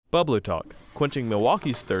Bubbler Talk, quenching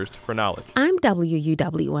Milwaukee's thirst for knowledge. I'm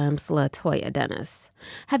WUWM's LaToya Dennis.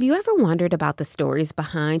 Have you ever wondered about the stories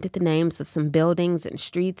behind the names of some buildings and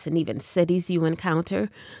streets and even cities you encounter?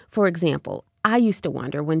 For example, I used to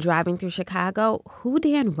wonder when driving through Chicago who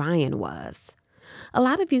Dan Ryan was. A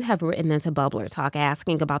lot of you have written into Bubbler Talk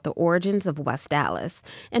asking about the origins of West Allis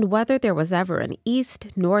and whether there was ever an East,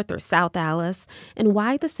 North, or South Allis, and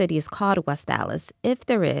why the city is called West Allis if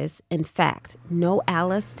there is, in fact, no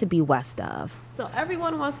Allis to be west of. So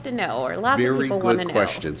everyone wants to know, or lots of people want to know. Very good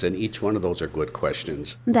questions, and each one of those are good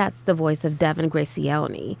questions. That's the voice of Devin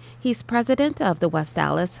Gracioni. He's president of the West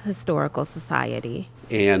Allis Historical Society.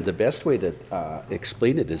 And the best way to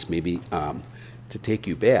explain it is maybe to take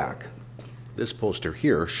you back. This poster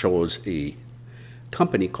here shows a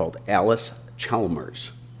company called Allis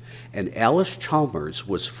Chalmers. And Allis Chalmers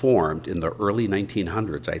was formed in the early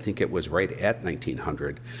 1900s. I think it was right at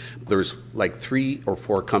 1900. There's like 3 or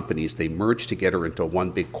 4 companies. They merged together into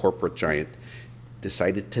one big corporate giant,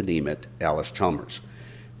 decided to name it Allis Chalmers.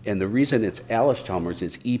 And the reason it's Allis Chalmers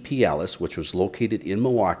is E.P. Allis, which was located in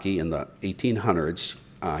Milwaukee in the 1800s.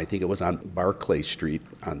 I think it was on Barclay Street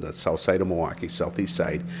on the south side of Milwaukee, southeast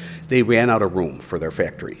side. They ran out of room for their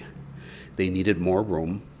factory. They needed more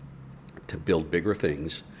room to build bigger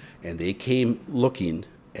things, and they came looking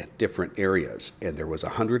at different areas. And there was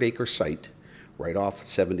a 100-acre site right off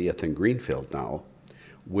 70th and Greenfield now,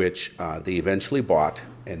 which they eventually bought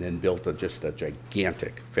and then built just a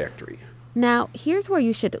gigantic factory. Now, here's where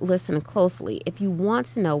you should listen closely if you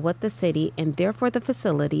want to know what the city and therefore the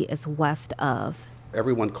facility is west of.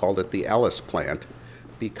 Everyone called it the Allis plant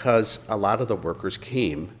because a lot of the workers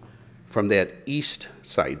came from that east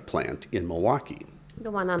side plant in Milwaukee. The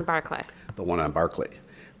one on Barclay. The one on Barclay.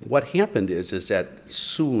 What happened is that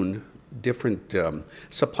soon different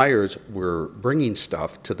suppliers were bringing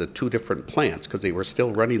stuff to the 2 different plants because they were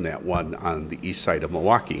still running that one on the east side of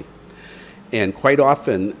Milwaukee. And quite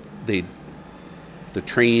often the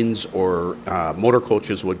trains or motor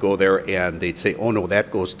coaches would go there and they'd say, oh no, that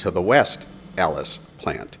goes to the West Allis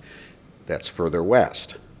plant. That's further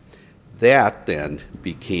west. That then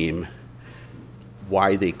became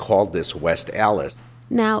why they called this West Allis.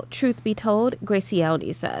 Now, truth be told,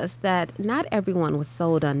 Gracioni says that not everyone was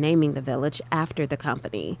sold on naming the village after the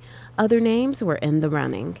company. Other names were in the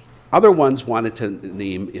running. Other ones wanted to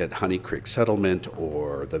name it Honey Creek Settlement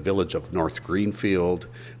or the village of North Greenfield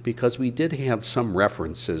because we did have some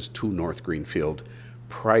references to North Greenfield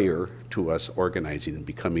prior to us organizing and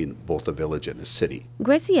becoming both a village and a city.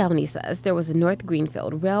 Gracioni says there was a North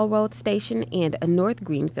Greenfield railroad station and a North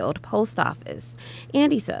Greenfield post office.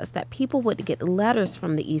 And he says that people would get letters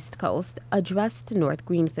from the East Coast addressed to North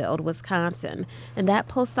Greenfield, Wisconsin, and that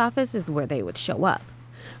post office is where they would show up.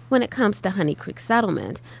 When it comes to Honey Creek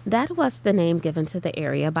Settlement, that was the name given to the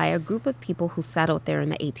area by a group of people who settled there in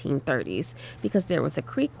the 1830s because there was a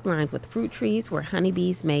creek lined with fruit trees where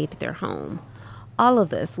honeybees made their home. All of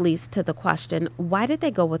this leads to the question, why did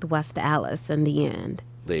they go with West Allis in the end?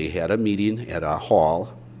 They had a meeting at a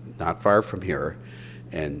hall not far from here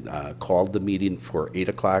and called the meeting for 8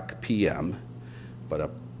 o'clock p.m., but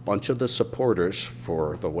a bunch of the supporters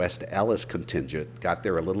for the West Allis contingent got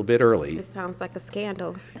there a little bit early. It sounds like a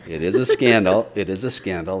scandal. It is a scandal. It is a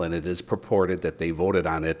scandal, and it is purported that they voted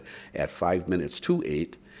on it at 5 minutes to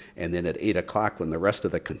 8, and then at 8 o'clock when the rest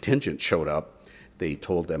of the contingent showed up, they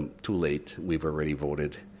told them, too late, we've already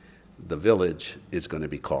voted. The village is going to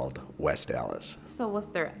be called West Allis. So was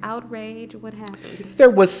there outrage? What happened?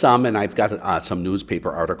 There was some, and I've got some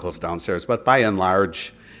newspaper articles downstairs, but by and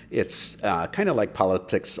large, it's kind of like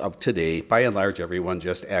politics of today. By and large, everyone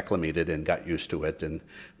just acclimated and got used to it, and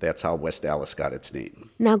that's how West Allis got its name.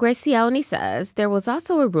 Now, Gracioni says there was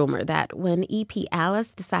also a rumor that when E.P.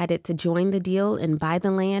 Allis decided to join the deal and buy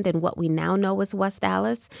the land in what we now know as West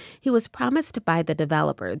Allis, he was promised by the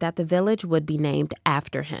developer that the village would be named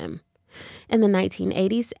after him. In the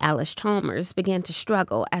 1980s, Allis Chalmers began to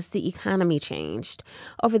struggle as the economy changed.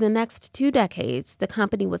 Over the next 2 decades, the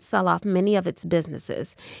company would sell off many of its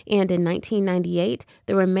businesses, and in 1998,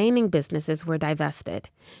 the remaining businesses were divested.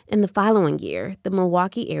 In the following year, the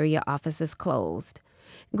Milwaukee area offices closed.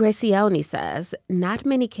 Gracioni says not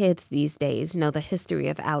many kids these days know the history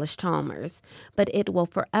of Allis Chalmers, but it will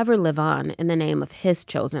forever live on in the name of his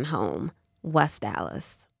chosen home, West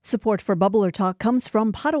Allis. Support for Bubbler Talk comes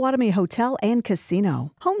from Potawatomi Hotel and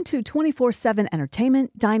Casino, home to 24/7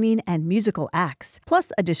 entertainment, dining, and musical acts, plus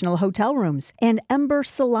additional hotel rooms, and Ember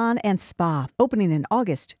Salon and Spa, opening in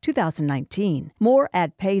August 2019. More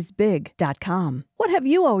at paysbig.com. What have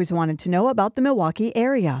you always wanted to know about the Milwaukee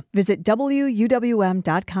area? Visit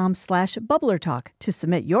wuwm.com/bubblertalk to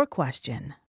submit your question.